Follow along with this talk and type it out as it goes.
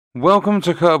Welcome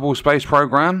to Kerbal Space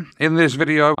Program. In this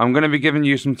video, I'm going to be giving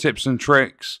you some tips and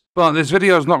tricks, but this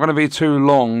video is not going to be too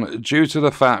long due to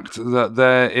the fact that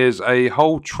there is a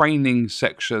whole training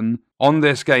section on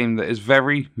this game that is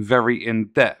very, very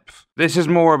in-depth. This is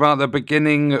more about the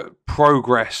beginning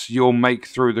progress you'll make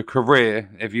through the career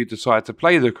if you decide to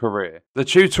play the career. The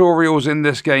tutorials in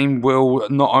this game will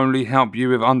not only help you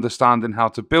with understanding how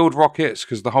to build rockets,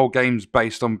 because the whole game's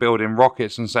based on building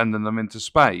rockets and sending them into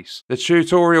space. The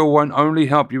tutorial won't only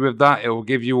help you with that, it will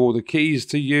give you all the keys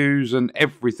to use and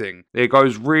everything. It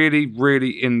goes really,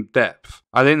 really in depth.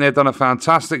 I think they've done a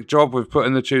fantastic job with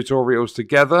putting the tutorials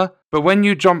together. But when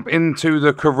you jump into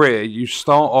the career, you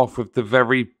start off with the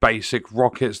very basic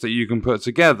rockets that you can put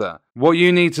together. What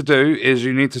you need to do is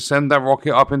you need to send that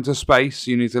rocket up into space.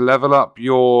 You need to level up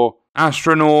your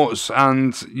astronauts,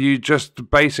 and you just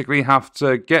basically have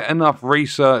to get enough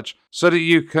research so that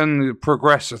you can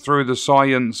progress through the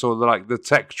science or the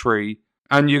tech tree,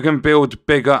 and you can build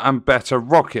bigger and better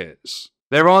rockets.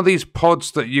 There are these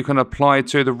pods that you can apply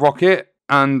to the rocket,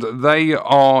 and they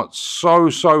are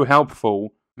so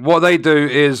helpful. What they do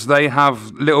is they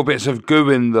have little bits of goo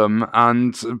in them,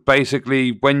 and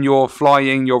basically when you're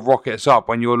flying your rockets up,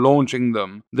 when you're launching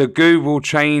them, the goo will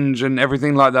change and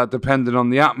everything like that depending on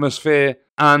the atmosphere,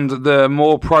 and the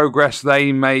more progress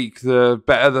they make, the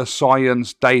better the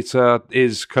science data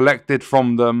is collected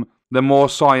from them, the more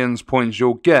science points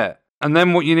you'll get. And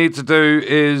then what you need to do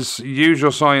is use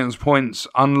your science points,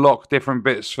 unlock different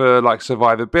bits for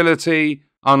survivability,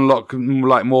 unlock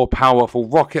more powerful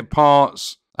rocket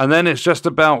parts. And then it's just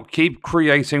about keep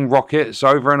creating rockets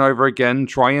over and over again,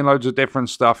 trying loads of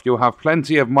different stuff. You'll have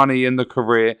plenty of money in the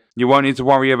career. You won't need to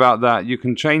worry about that. You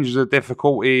can change the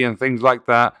difficulty and things like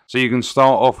that. So you can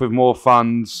start off with more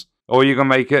funds, or you can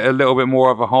make it a little bit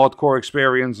more of a hardcore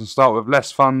experience and start with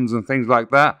less funds and things like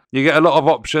that. You get a lot of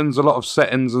options, a lot of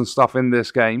settings and stuff in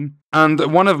this game. And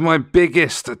one of my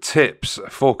biggest tips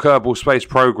for Kerbal Space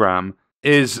Program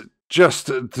is just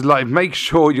to make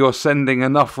sure you're sending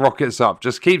enough rockets up.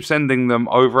 Just keep sending them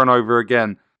over and over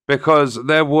again. Because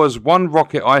there was one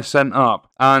rocket I sent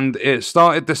up and it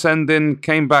started descending,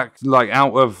 came back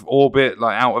out of orbit,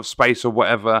 out of space or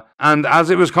whatever. And as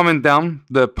it was coming down,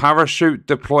 the parachute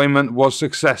deployment was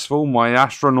successful. My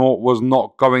astronaut was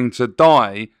not going to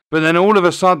die. But then all of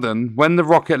a sudden, when the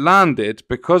rocket landed,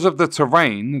 because of the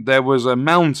terrain, there was a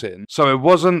mountain. So it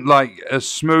wasn't a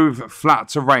smooth, flat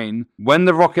terrain. When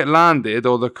the rocket landed,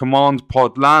 or the command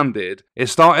pod landed, it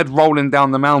started rolling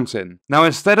down the mountain. Now,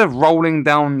 instead of rolling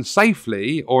down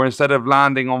safely, or instead of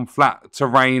landing on flat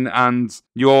terrain and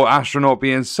your astronaut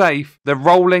being safe, the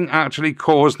rolling actually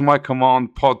caused my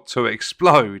command pod to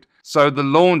explode. So the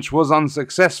launch was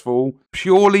unsuccessful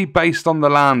purely based on the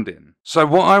landing. So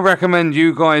what I recommend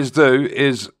you guys do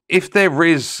is, if there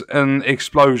is an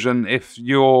explosion, if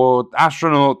your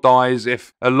astronaut dies,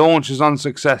 if a launch is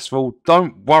unsuccessful,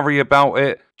 don't worry about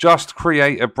it. Just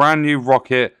create a brand new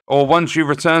rocket, or once you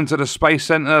return to the Space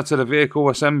Center, to the Vehicle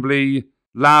Assembly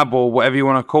Lab, or whatever you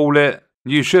want to call it,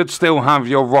 you should still have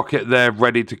your rocket there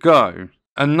ready to go.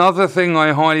 Another thing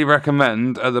I highly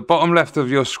recommend, at the bottom left of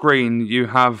your screen, you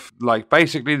have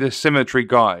basically this symmetry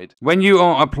guide. When you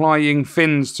are applying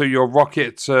fins to your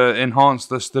rocket to enhance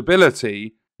the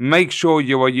stability, make sure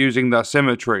you are using that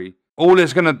symmetry. All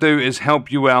it's going to do is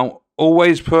help you out.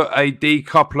 Always put a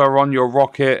decoupler on your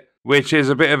rocket, which is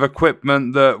a bit of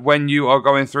equipment that when you are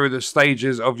going through the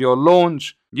stages of your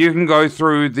launch, you can go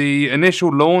through the initial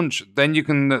launch, then you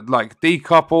can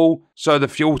decouple so the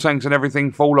fuel tanks and everything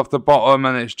fall off the bottom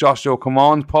and it's just your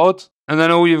command pod. And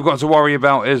then all you've got to worry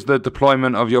about is the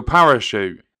deployment of your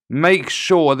parachute. Make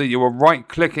sure that you are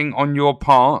right-clicking on your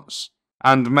parts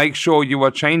and make sure you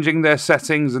are changing their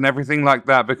settings and everything like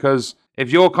that, because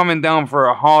if you're coming down for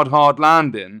a hard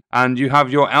landing and you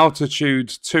have your altitude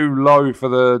too low for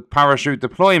the parachute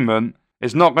deployment,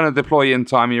 it's not going to deploy in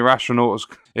time. Your astronauts,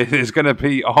 it is going to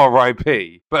be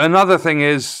RIP. But another thing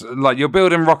is, you're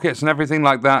building rockets and everything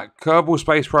like that. Kerbal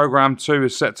Space Program 2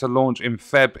 is set to launch in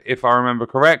Feb, if I remember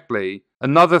correctly.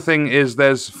 Another thing is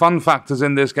there's fun factors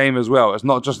in this game as well. It's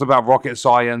not just about rocket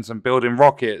science and building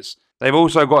rockets. They've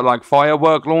also got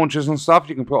firework launchers and stuff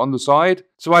you can put on the side.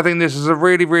 So I think this is a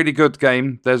really, really good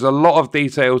game. There's a lot of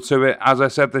detail to it. As I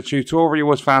said, the tutorial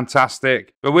was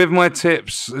fantastic. But with my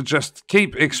tips, just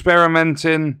keep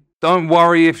experimenting. Don't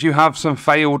worry if you have some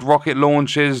failed rocket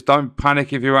launches. Don't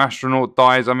panic if your astronaut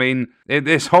dies. I mean,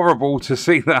 it's horrible to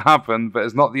see that happen, but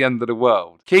it's not the end of the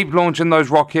world. Keep launching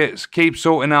those rockets. Keep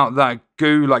sorting out that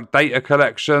goo, data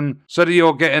collection, so that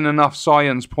you're getting enough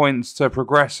science points to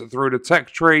progress through the tech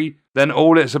tree. Then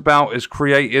all it's about is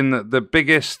creating the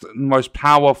biggest, most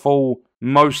powerful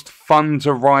most fun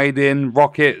to ride in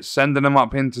rockets, sending them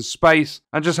up into space,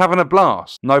 and just having a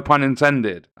blast. No pun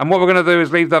intended. And what we're going to do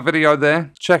is leave that video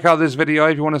there. Check out this video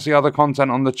if you want to see other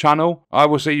content on the channel. I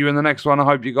will see you in the next one. I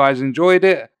hope you guys enjoyed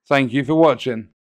it. Thank you for watching.